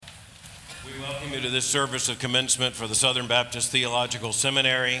We welcome you to this service of commencement for the Southern Baptist Theological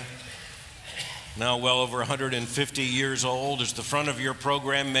Seminary. Now well over 150 years old, as the front of your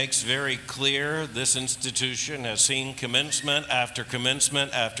program makes very clear, this institution has seen commencement after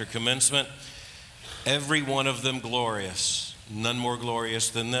commencement after commencement, every one of them glorious, none more glorious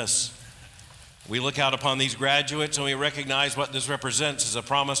than this. We look out upon these graduates and we recognize what this represents as a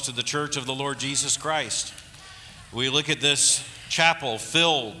promise to the church of the Lord Jesus Christ. We look at this chapel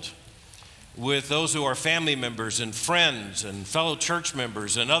filled with those who are family members and friends and fellow church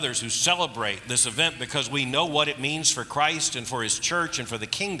members and others who celebrate this event because we know what it means for Christ and for His church and for the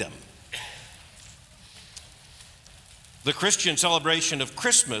kingdom. The Christian celebration of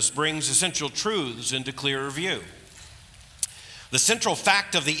Christmas brings essential truths into clearer view. The central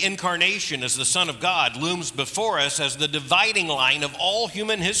fact of the incarnation as the Son of God looms before us as the dividing line of all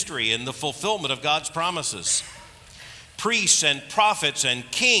human history and the fulfillment of God's promises. Priests and prophets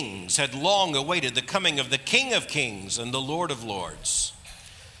and kings had long awaited the coming of the King of Kings and the Lord of Lords.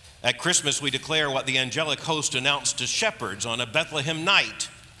 At Christmas, we declare what the angelic host announced to shepherds on a Bethlehem night: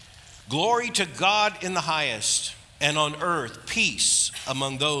 "Glory to God in the highest, and on earth peace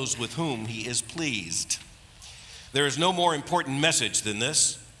among those with whom He is pleased." There is no more important message than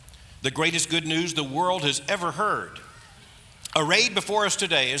this, the greatest good news the world has ever heard. Arrayed before us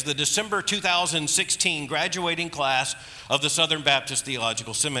today is the December 2016 graduating class of the Southern Baptist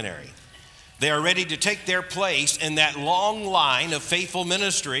Theological Seminary. They are ready to take their place in that long line of faithful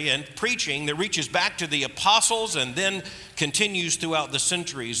ministry and preaching that reaches back to the apostles and then continues throughout the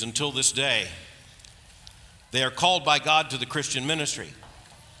centuries until this day. They are called by God to the Christian ministry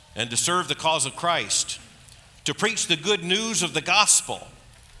and to serve the cause of Christ, to preach the good news of the gospel,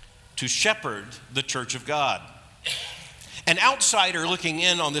 to shepherd the church of God. An outsider looking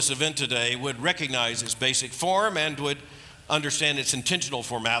in on this event today would recognize its basic form and would understand its intentional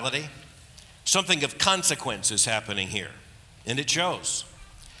formality. Something of consequence is happening here, and it shows.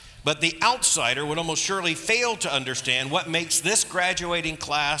 But the outsider would almost surely fail to understand what makes this graduating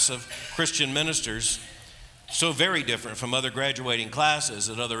class of Christian ministers so very different from other graduating classes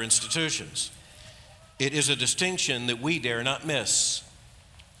at other institutions. It is a distinction that we dare not miss.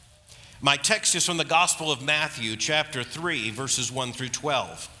 My text is from the Gospel of Matthew, chapter 3, verses 1 through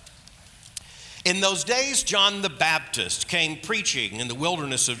 12. In those days, John the Baptist came preaching in the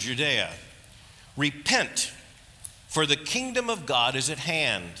wilderness of Judea, "Repent, for the kingdom of God is at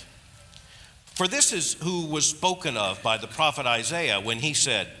hand." For this is who was spoken of by the prophet Isaiah when he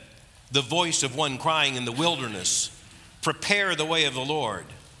said, "The voice of one crying in the wilderness, prepare the way of the Lord,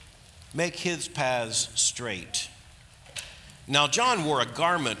 make His paths straight." Now John wore a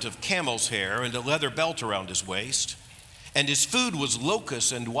garment of camel's hair and a leather belt around his waist, and his food was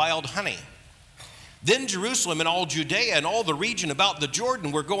locusts and wild honey. Then Jerusalem and all Judea and all the region about the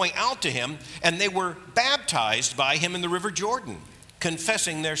Jordan were going out to him, and they were baptized by him in the river Jordan,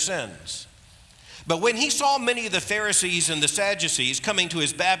 confessing their sins. But when he saw many of the Pharisees and the Sadducees coming to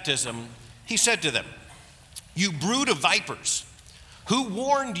his baptism, he said to them, "You brood of vipers, who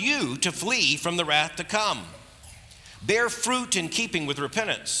warned you to flee from the wrath to come? Bear fruit in keeping with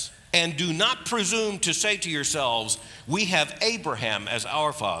repentance, and do not presume to say to yourselves, 'We have Abraham as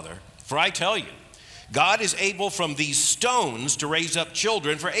our father.' For I tell you, God is able from these stones to raise up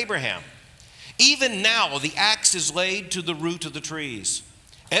children for Abraham. Even now the axe is laid to the root of the trees.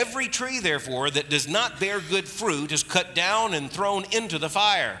 Every tree, therefore, that does not bear good fruit is cut down and thrown into the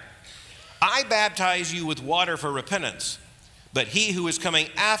fire. I baptize you with water for repentance, but he who is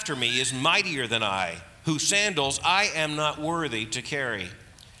coming after me is mightier than I, whose sandals I am not worthy to carry.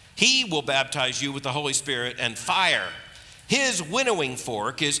 He will baptize you with the Holy Spirit and fire. His winnowing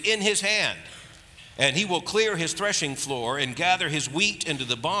fork is in his hand, and he will clear his threshing floor and gather his wheat into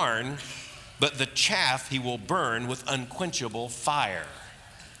the barn, but the chaff he will burn with unquenchable fire."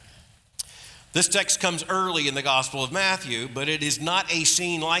 This text comes early in the Gospel of Matthew, but it is not a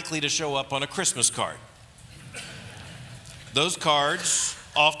scene likely to show up on a Christmas card. Those cards,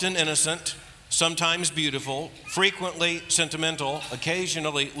 often innocent, sometimes beautiful, frequently sentimental,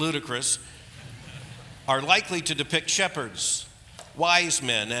 occasionally ludicrous, are likely to depict shepherds, wise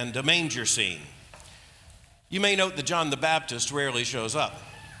men, and a manger scene. You may note that John the Baptist rarely shows up.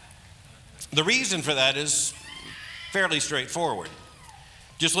 The reason for that is fairly straightforward.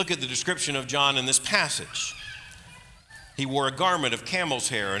 Just look at the description of John in this passage. He wore a garment of camel's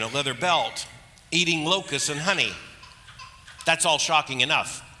hair and a leather belt, eating locusts and honey. That's all shocking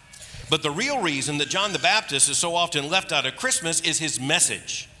enough. But the real reason that John the Baptist is so often left out of Christmas is his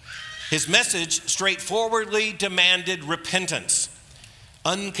message. His message straightforwardly demanded repentance,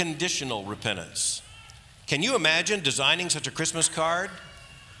 unconditional repentance. Can you imagine designing such a Christmas card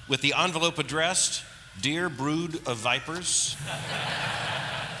with the envelope addressed, "Dear Brood of Vipers."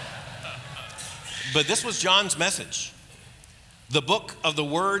 But this was John's message. The book of the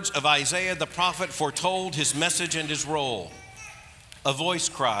words of Isaiah the prophet foretold his message and his role. A voice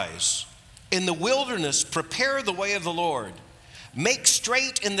cries, "In the wilderness, prepare the way of the Lord. Make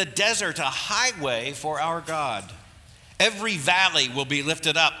straight in the desert a highway for our God. Every valley will be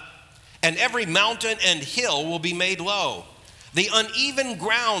lifted up, and every mountain and hill will be made low. The uneven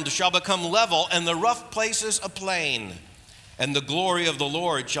ground shall become level, and the rough places a plain. And the glory of the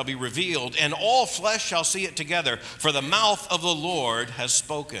Lord shall be revealed, and all flesh shall see it together, for the mouth of the Lord has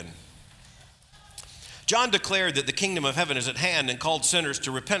spoken." John declared that the kingdom of heaven is at hand and called sinners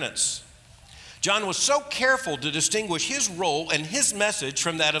to repentance. John was so careful to distinguish his role and his message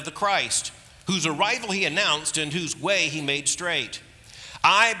from that of the Christ, whose arrival he announced and whose way he made straight.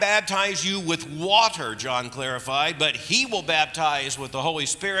 "I baptize you with water," John clarified, "but he will baptize with the Holy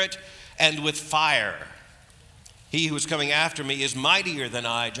Spirit and with fire. He who is coming after me is mightier than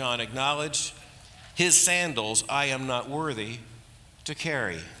I," John acknowledged. "His sandals I am not worthy to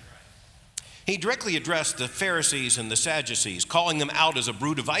carry." He directly addressed the Pharisees and the Sadducees, calling them out as a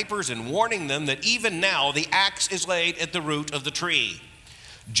brood of vipers and warning them that even now the axe is laid at the root of the tree.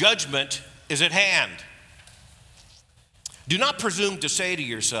 Judgment is at hand. "Do not presume to say to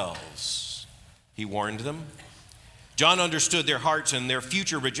yourselves," he warned them. John understood their hearts and their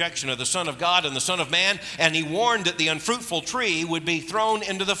future rejection of the Son of God and the Son of Man, and he warned that the unfruitful tree would be thrown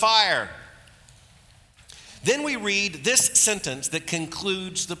into the fire. Then we read this sentence that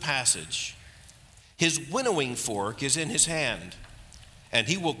concludes the passage. "His winnowing fork is in his hand, and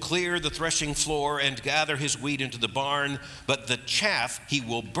he will clear the threshing floor and gather his wheat into the barn, but the chaff he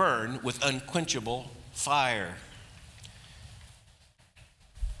will burn with unquenchable fire."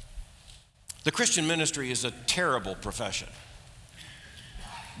 The Christian ministry is a terrible profession,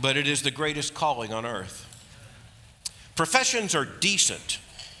 but it is the greatest calling on earth. Professions are decent,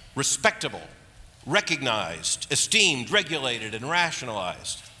 respectable, recognized, esteemed, regulated, and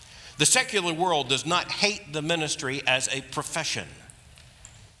rationalized. The secular world does not hate the ministry as a profession.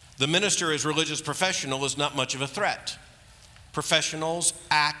 The minister as religious professional is not much of a threat. Professionals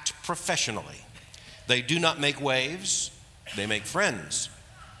act professionally. They do not make waves, they make friends.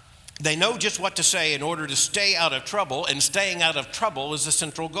 They know just what to say in order to stay out of trouble, and staying out of trouble is the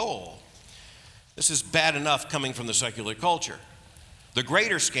central goal. This is bad enough coming from the secular culture. The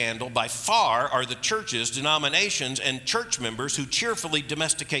greater scandal by far are the churches, denominations, and church members who cheerfully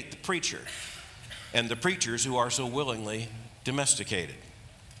domesticate the preacher, and the preachers who are so willingly domesticated.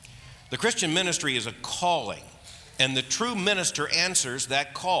 The Christian ministry is a calling, and the true minister answers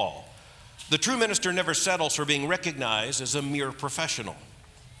that call. The true minister never settles for being recognized as a mere professional.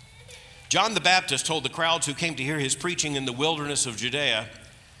 John the Baptist told the crowds who came to hear his preaching in the wilderness of Judea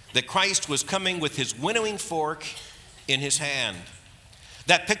that Christ was coming with his winnowing fork in his hand.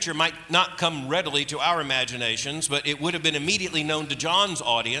 That picture might not come readily to our imaginations, but it would have been immediately known to John's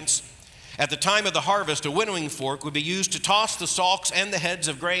audience. At the time of the harvest, a winnowing fork would be used to toss the stalks and the heads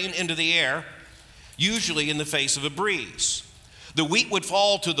of grain into the air, usually in the face of a breeze. The wheat would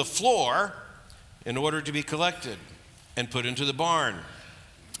fall to the floor in order to be collected and put into the barn.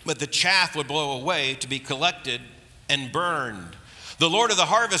 But the chaff would blow away to be collected and burned. The Lord of the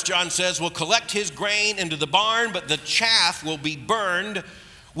harvest, John says, will collect his grain into the barn, but the chaff will be burned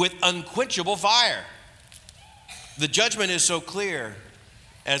with unquenchable fire. The judgment is so clear,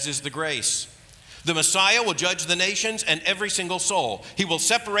 as is the grace. The Messiah will judge the nations and every single soul. He will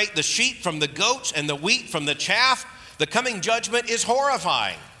separate the sheep from the goats and the wheat from the chaff. The coming judgment is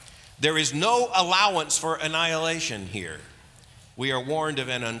horrifying. There is no allowance for annihilation here. We are warned of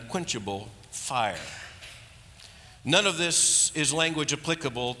an unquenchable fire. None of this is language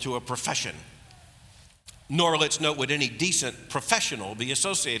applicable to a profession, nor, let's note, would any decent professional be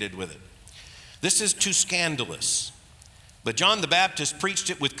associated with it. This is too scandalous. But John the Baptist preached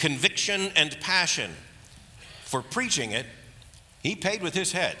it with conviction and passion. For preaching it, he paid with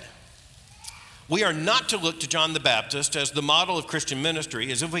his head. We are not to look to John the Baptist as the model of Christian ministry,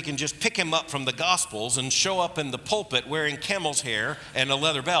 as if we can just pick him up from the Gospels and show up in the pulpit wearing camel's hair and a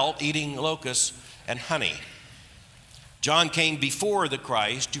leather belt, eating locusts and honey. John came before the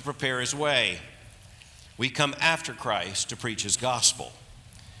Christ to prepare his way. We come after Christ to preach his gospel.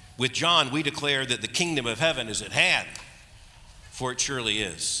 With John, we declare that the kingdom of heaven is at hand, for it surely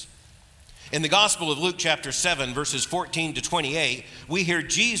is. In the Gospel of Luke chapter 7, verses 14 to 28, we hear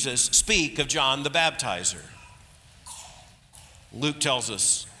Jesus speak of John the Baptizer. Luke tells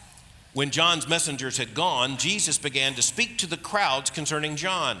us, when John's messengers had gone, Jesus began to speak to the crowds concerning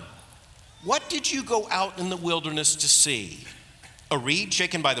John. "What did you go out in the wilderness to see? A reed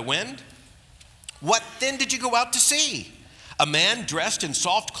shaken by the wind? What then did you go out to see? A man dressed in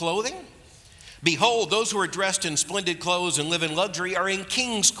soft clothing? Behold, those who are dressed in splendid clothes and live in luxury are in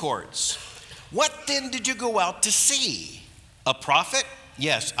king's courts. What then did you go out to see? A prophet?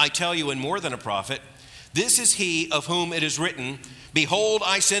 Yes, I tell you, and more than a prophet. This is he of whom it is written, Behold,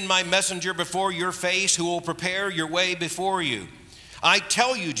 I send my messenger before your face, who will prepare your way before you. I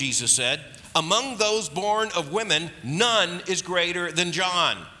tell you, Jesus said, among those born of women, none is greater than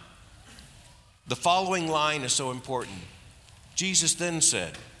John. The following line is so important. Jesus then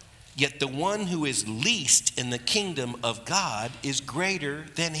said, Yet the one who is least in the kingdom of God is greater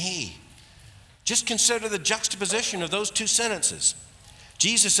than he. Just consider the juxtaposition of those two sentences.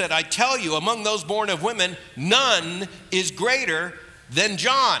 Jesus said, I tell you, among those born of women, none is greater than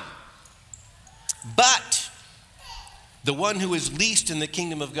John. But the one who is least in the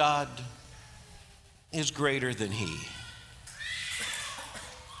kingdom of God is greater than he.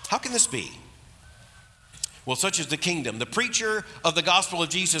 How can this be? Well, such is the kingdom. The preacher of the gospel of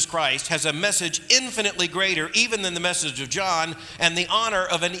Jesus Christ has a message infinitely greater even than the message of John, and the honor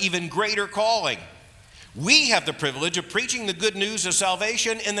of an even greater calling. We have the privilege of preaching the good news of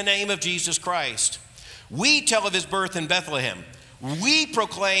salvation in the name of Jesus Christ. We tell of his birth in Bethlehem. We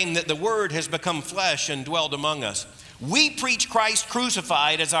proclaim that the Word has become flesh and dwelled among us. We preach Christ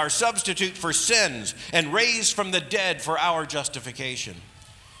crucified as our substitute for sins and raised from the dead for our justification.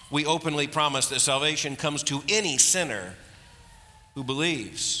 We openly promise that salvation comes to any sinner who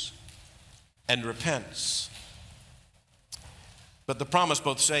believes and repents. But the promise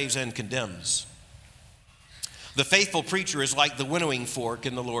both saves and condemns. The faithful preacher is like the winnowing fork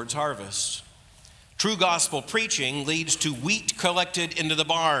in the Lord's harvest. True gospel preaching leads to wheat collected into the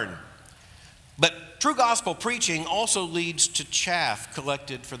barn. But true gospel preaching also leads to chaff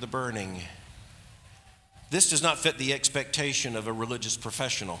collected for the burning. This does not fit the expectation of a religious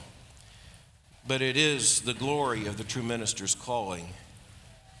professional, but it is the glory of the true minister's calling.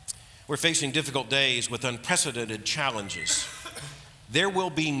 We're facing difficult days with unprecedented challenges. There will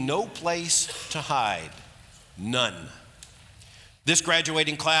be no place to hide, none. This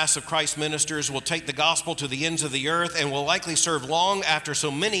graduating class of Christ ministers will take the gospel to the ends of the earth and will likely serve long after so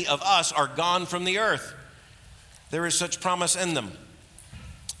many of us are gone from the earth. There is such promise in them,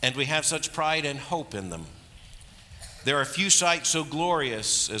 and we have such pride and hope in them. There are few sights so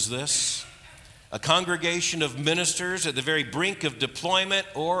glorious as this, a congregation of ministers at the very brink of deployment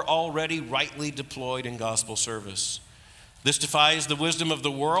or already rightly deployed in gospel service. This defies the wisdom of the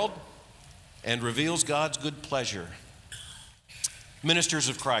world and reveals God's good pleasure. Ministers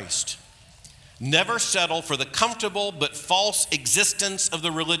of Christ, never settle for the comfortable but false existence of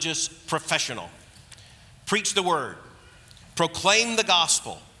the religious professional. Preach the word, proclaim the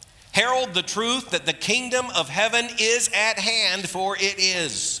gospel, herald the truth that the kingdom of heaven is at hand, for it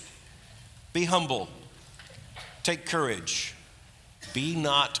is. Be humble, take courage, be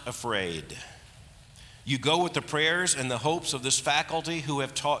not afraid. You go with the prayers and the hopes of this faculty who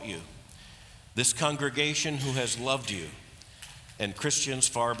have taught you, this congregation who has loved you, and Christians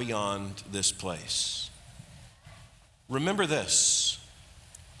far beyond this place. Remember this,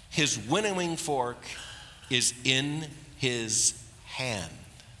 his winnowing fork is in his hand,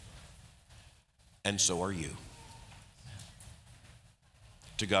 and so are you.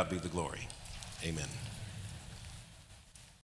 To God be the glory. Amen.